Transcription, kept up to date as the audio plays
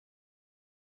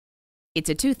It's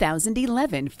a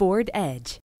 2011 Ford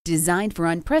Edge. Designed for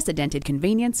unprecedented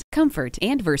convenience, comfort,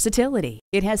 and versatility,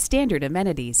 it has standard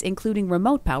amenities including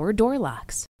remote power door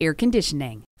locks, air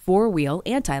conditioning, four-wheel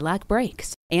anti-lock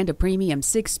brakes, and a premium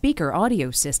 6-speaker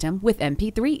audio system with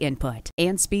MP3 input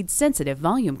and speed-sensitive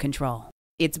volume control.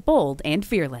 It's bold and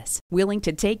fearless, willing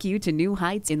to take you to new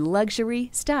heights in luxury,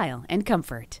 style, and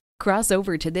comfort. Cross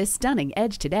over to this stunning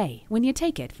Edge today when you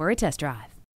take it for a test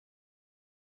drive.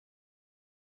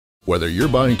 Whether you're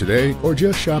buying today or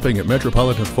just shopping at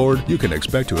Metropolitan Ford, you can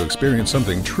expect to experience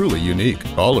something truly unique.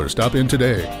 Call or stop in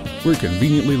today. We're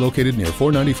conveniently located near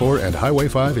 494 and Highway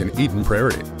 5 in Eden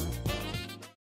Prairie.